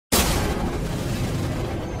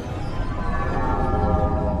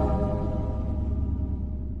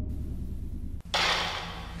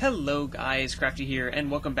Hello guys, Crafty here, and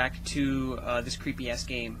welcome back to this creepy ass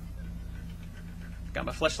game. Got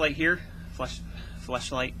my fleshlight here.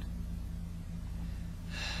 Fleshlight.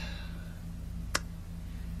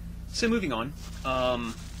 So moving on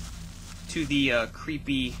to the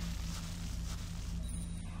creepy.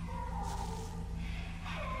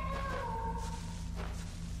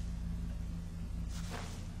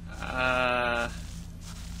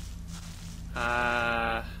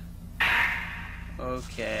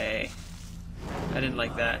 Okay. I didn't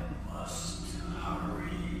like that. I must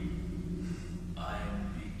hurry.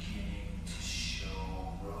 I'm beginning to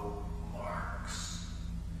show rope marks.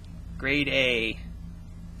 Grade A.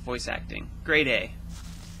 Voice acting. Grade A.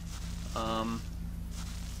 Come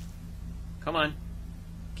on.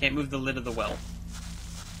 Can't move the lid of the well.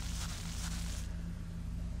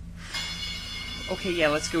 Okay, yeah,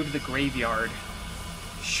 let's go to the graveyard.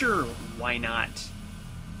 Sure, why not?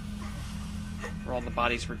 Where all the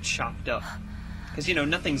bodies were chopped up. Because, you know,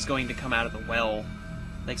 nothing's going to come out of the well.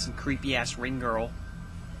 Like some creepy-ass ring girl.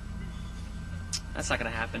 That's not gonna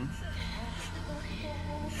happen.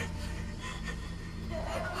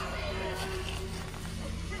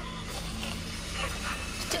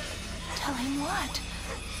 Tell him what?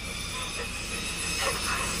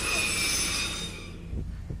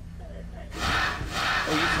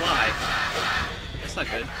 Oh, you fly. That's not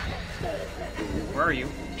good. Where are you?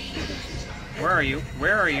 Where are you?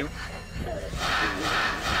 Where are you?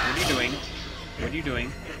 What are you doing? What are you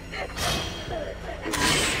doing?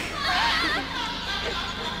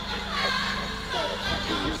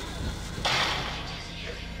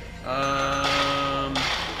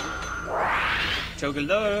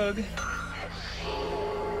 Chug-a-lug.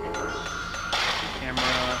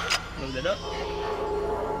 Camera loaded up.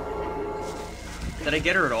 Did I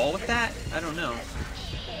get her at all with that? I don't know.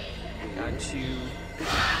 Got you.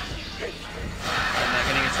 I'm not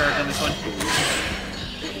getting a charge on this one.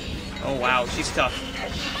 Oh wow, she's tough.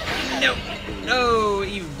 No! No!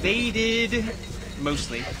 Evaded!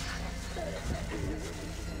 Mostly.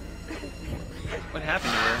 What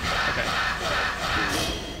happened to her? Okay.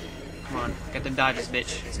 Come on, get them dodges,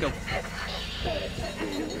 bitch. Let's go.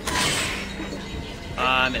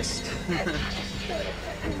 I missed.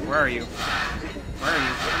 Where are you? Where are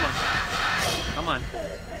you? Come on. Come on.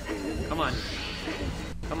 Come on.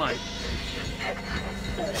 Come on.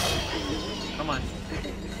 Come on.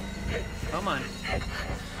 Come on.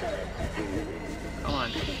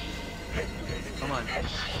 Come on.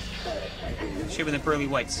 Shit with the pearly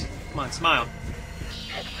whites. Come on, smile.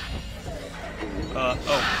 Oh,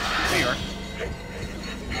 there you are.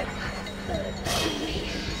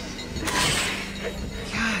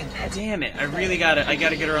 God damn it. I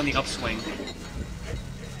gotta get her on the upswing.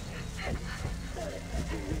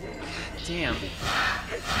 God damn.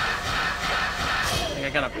 I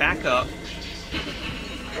gotta back up.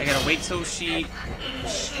 I gotta wait till she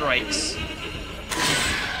strikes.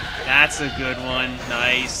 That's a good one.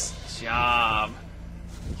 Nice job.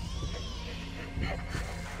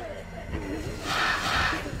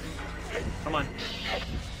 Come on.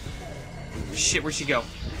 Shit, where'd she go?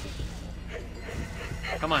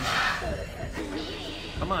 Come on.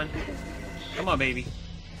 Come on. Come on, baby.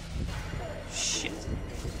 Shit.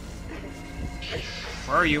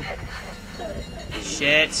 Where are you?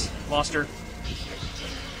 Shit. Lost her.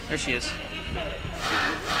 There she is.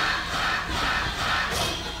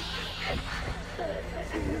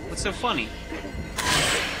 What's so funny?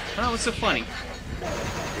 Huh? What's so funny?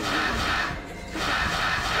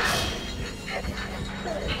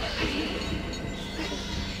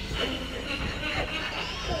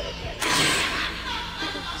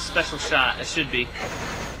 Special shot. It should be.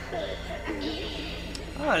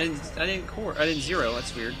 Oh, I didn't zero.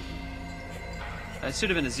 That's weird. It should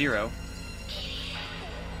have been a 0.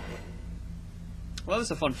 Well, that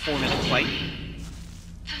was a fun 4-minute fight.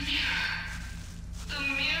 The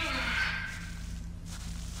mirror.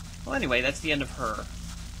 Well, anyway, that's the end of her.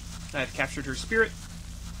 I have captured her spirit,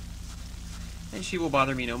 and she will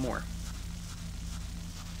bother me no more.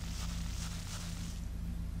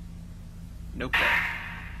 Nope.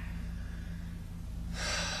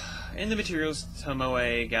 In the materials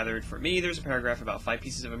Tomoe gathered for me, there's a paragraph about 5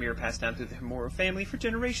 pieces of a mirror passed down through the Himuro family for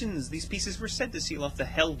generations. These pieces were said to seal off the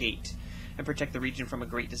Hell Gate and protect the region from a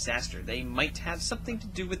great disaster. They might have something to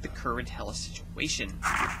do with the current Hell situation.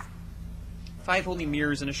 5 holy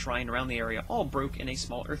mirrors in a shrine around the area all broke in a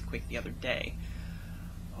small earthquake the other day.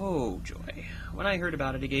 Oh, joy. When I heard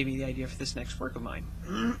about it, it gave me the idea for this next work of mine.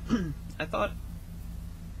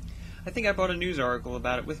 I think I brought a news article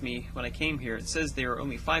about it with me when I came here. It says there are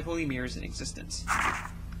only 5 holy mirrors in existence.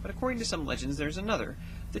 But according to some legends, there's another,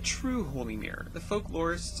 the true holy mirror. The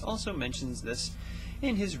folklorist also mentions this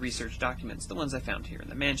in his research documents, the ones I found here in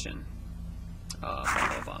the mansion. Blah,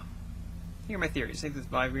 blah, blah. Here are my theories. I think the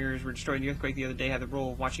 5 mirrors were destroyed in the earthquake the other day had the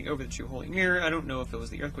role of watching over the true holy mirror. I don't know if it was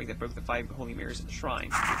the earthquake that broke the 5 holy mirrors in the shrine.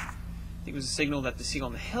 I think it was a signal that the seal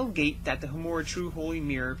on the hell gate that the Homura true holy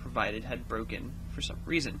mirror provided had broken for some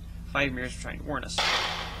reason. 5 mirrors were trying to warn us.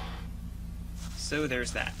 So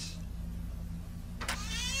there's that.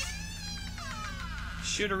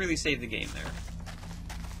 Should have really saved the game there.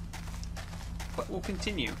 But we'll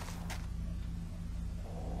continue.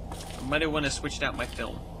 I might have want to switched out my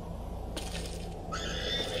film.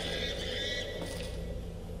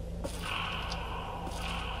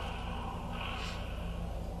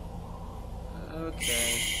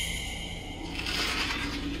 Okay.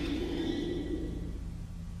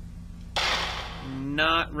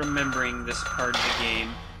 Not remembering this part of the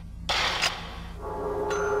game.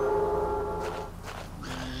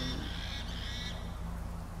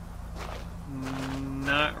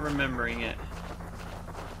 Not remembering it.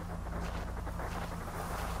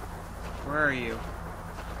 Where are you?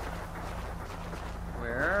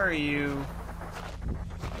 Where are you?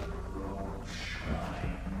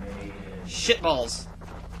 Shitballs!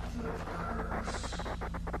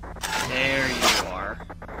 There you are.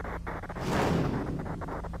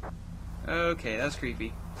 Okay, that's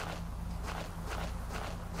creepy.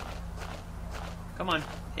 Come on.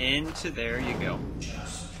 Into there you go.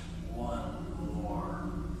 Just one more.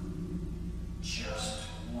 Just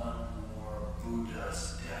one more Buddha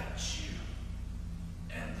statue.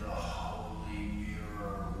 And the holy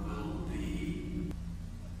mirror will be.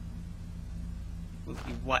 Will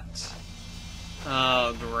be what?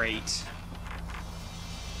 Oh, great.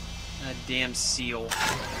 A damn seal.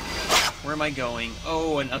 Where am I going?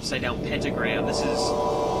 Oh, an upside down pentagram. This is...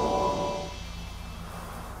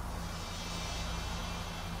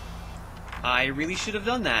 I really should have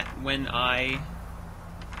done that when I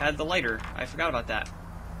had the lighter. I forgot about that.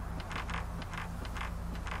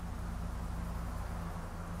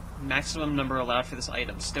 Maximum number allowed for this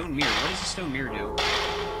item. Stone mirror. What does a stone mirror do?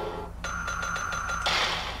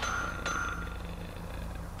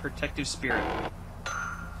 Protective spirit.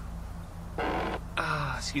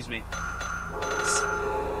 Ah, excuse me.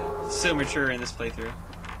 So mature in this playthrough.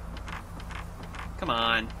 Come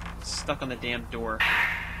on. Stuck on the damn door.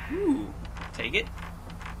 Ooh. Take it.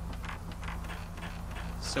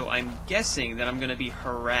 So I'm guessing that I'm going to be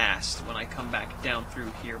harassed when I come back down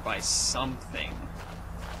through here by something.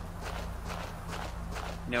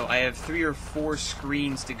 No, I have 3 or 4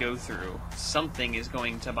 screens to go through. Something is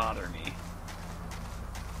going to bother me.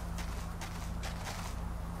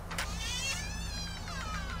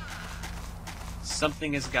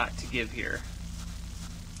 Something has got to give here.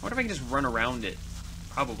 I wonder if I can just run around it.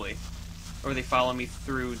 Probably. Or they follow me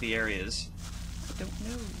through the areas. I don't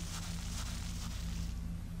know.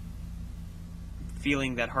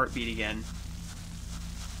 Feeling that heartbeat again.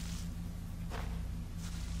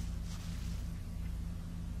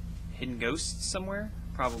 Hidden ghosts somewhere?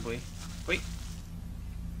 Probably. Wait.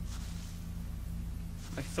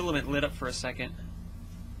 My filament lit up for a second.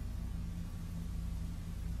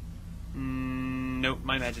 Nope,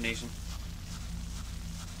 my imagination.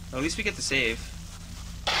 Well, at least we get the save.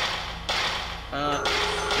 Fill up.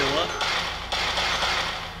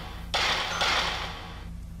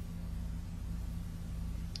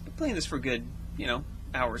 I'm playing this for a good,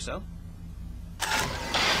 hour or so.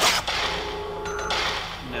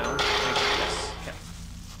 No. Yes. Okay.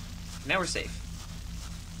 Now we're safe.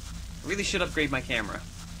 I really should upgrade my camera.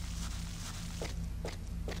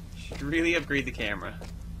 Should really upgrade the camera.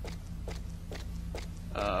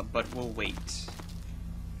 But we'll wait.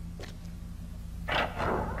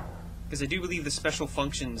 Because I do believe the special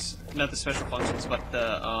functions, not the special functions, but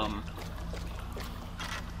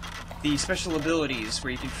the special abilities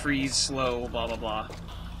where you can freeze, slow, blah blah blah.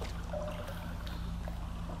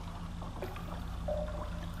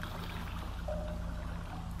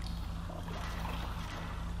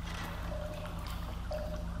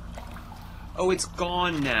 Oh, it's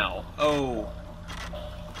gone now. Oh.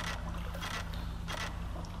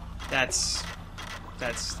 That's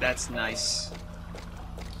nice.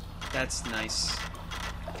 That's nice.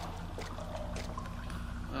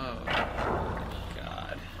 Oh,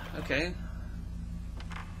 God. Okay.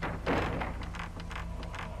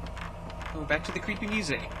 Oh, back to the creepy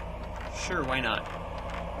music. Sure, why not?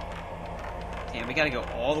 Damn, we gotta go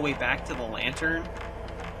all the way back to the lantern?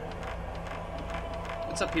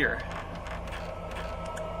 What's up here?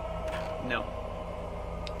 No.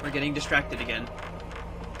 We're getting distracted again.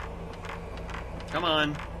 Come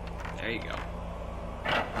on. There you go.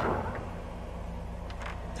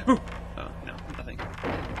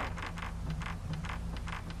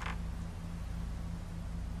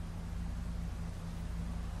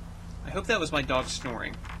 I hope that was my dog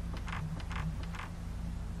snoring.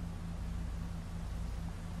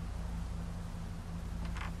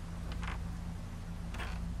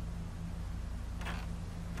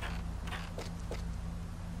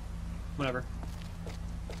 Whatever.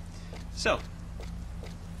 So,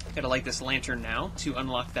 gotta light this lantern now to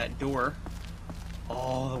unlock that door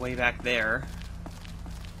all the way back there.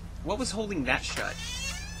 What was holding that shut?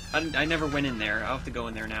 I never went in there. I'll have to go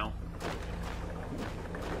in there now.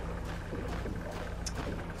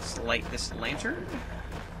 Let's light this lantern.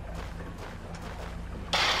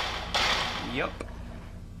 Yup.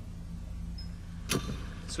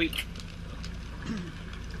 Sweet.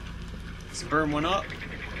 Let's burn one up.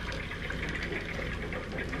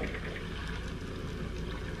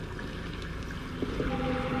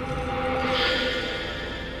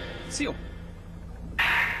 Seal.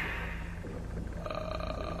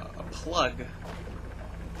 A plug.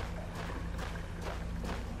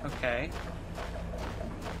 Okay.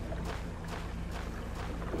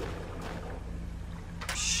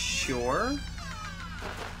 Sure. I'm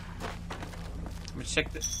gonna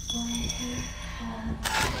check this.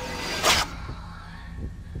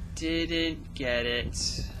 Didn't get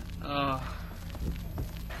it.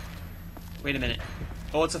 Wait a minute.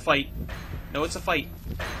 Oh, it's a fight. No, it's a fight.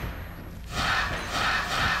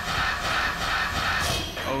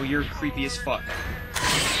 Oh, you're creepy as fuck.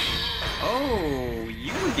 Oh,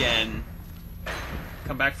 you again.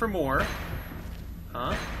 Come back for more.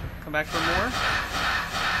 Huh? Come back for more?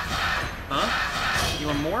 Huh? You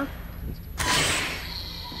want more?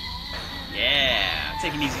 Yeah,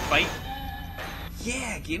 take an easy fight.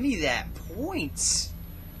 Yeah, give me that points.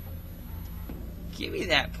 Give me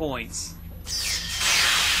that points.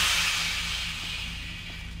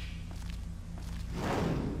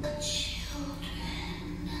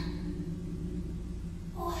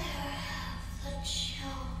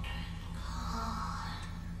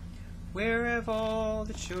 Where have all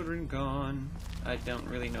the children gone? I don't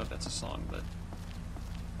really know if that's a song, but...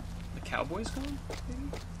 The cowboy's gone? Maybe?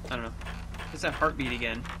 I don't know. It's that heartbeat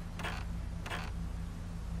again.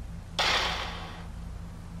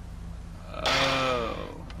 Oh.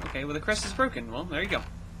 Okay, well the crest is broken. Well, there you go.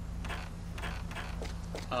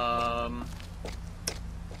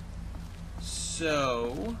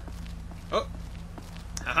 So... Oh!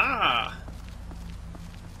 Haha!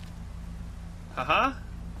 Haha!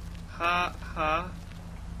 Ha, ha,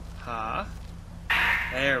 ha.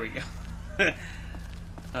 There we go.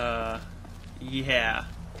 Yeah.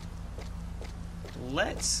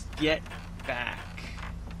 Let's get back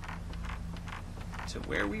to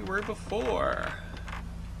where we were before.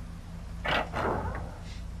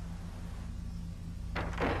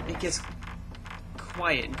 It gets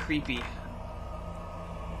quiet and creepy.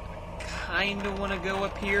 Kinda wanna go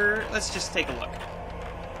up here. Let's just take a look.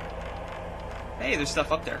 Hey, there's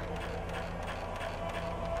stuff up there.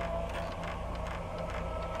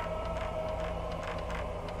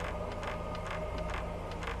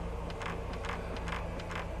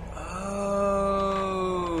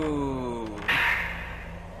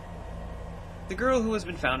 The girl who has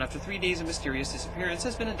been found after 3 days of mysterious disappearance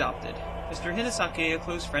has been adopted. Mr. Hinasake, a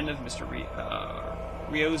close friend of Mr.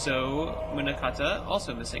 Ryozo Munakata,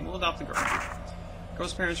 also missing, will adopt the girl. The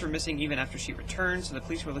girl's parents were missing even after she returned, so the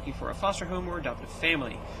police were looking for a foster home or adoptive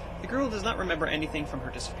family. The girl does not remember anything from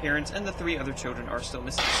her disappearance, and the 3 other children are still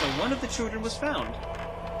missing, so one of the children was found.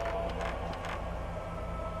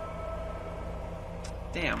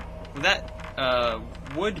 Damn. Well, that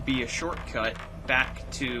would be a shortcut back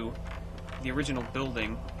to the original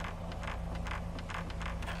building.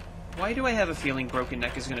 Why do I have a feeling Broken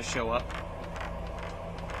Neck is going to show up?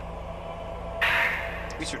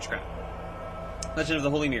 Research scrap. Legend of the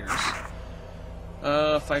Holy Mirrors.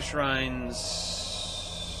 5 shrines.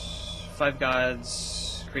 5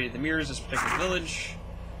 gods created the mirrors as protected the village.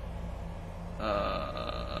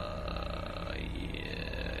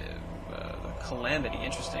 Calamity,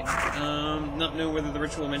 interesting. Not know whether the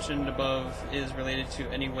ritual mentioned above is related to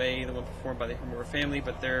any way the one performed by the Homura family,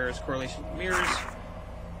 but there's correlation with mirrors.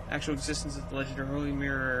 Actual existence of the legend of Holy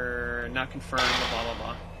Mirror not confirmed, blah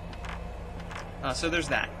blah blah. So there's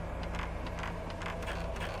that.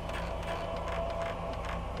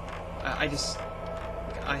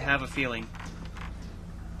 I have a feeling.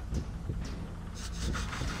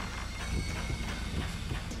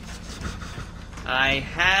 I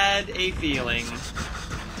had a feeling.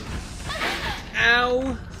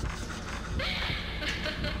 Ow!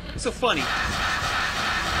 What's so funny?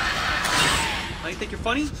 Why you think you're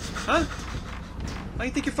funny? Huh? Why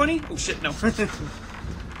you think you're funny? Oh shit, no.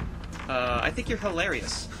 I think you're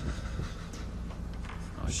hilarious.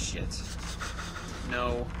 Oh shit.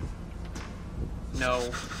 No.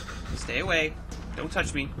 No. Stay away. Don't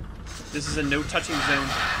touch me. This is a no touching zone.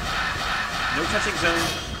 No touching zone.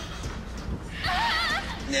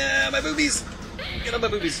 Nah, my boobies! Get on my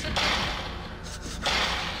boobies.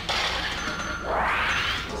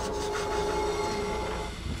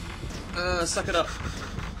 Suck it up.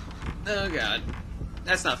 Oh god.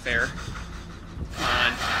 That's not fair. Come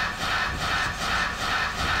on.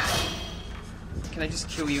 Can I just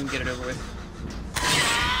kill you and get it over with?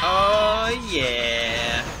 Oh,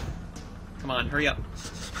 yeah. Come on, hurry up.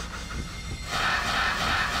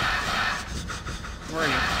 Where are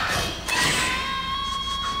you?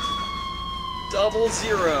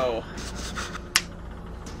 0-0.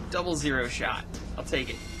 0-0 shot. I'll take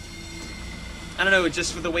it. I don't know,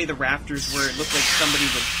 just with the way the rafters were, it looked like somebody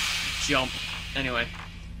would jump. Anyway.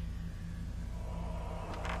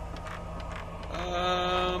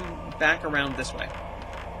 Back around this way.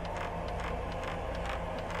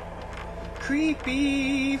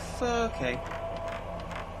 Creepy. Okay.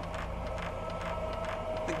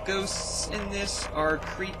 The ghosts in this are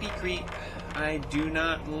creepy creep. I do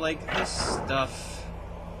not like this stuff.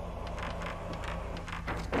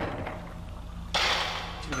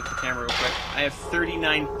 Look at the camera real quick. I have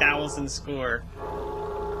 39,000 score.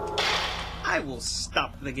 I will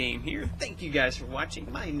stop the game here. Thank you guys for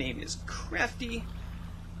watching. My name is Crafty.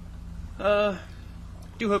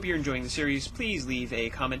 Do hope you're enjoying the series. Please leave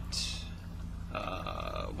a comment.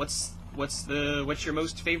 What's your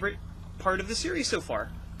most favorite part of the series so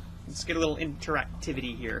far? Let's get a little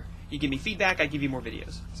interactivity here. You give me feedback, I give you more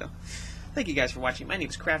videos. So, thank you guys for watching. My name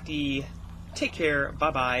is Crafty. Take care,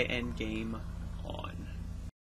 bye-bye, and game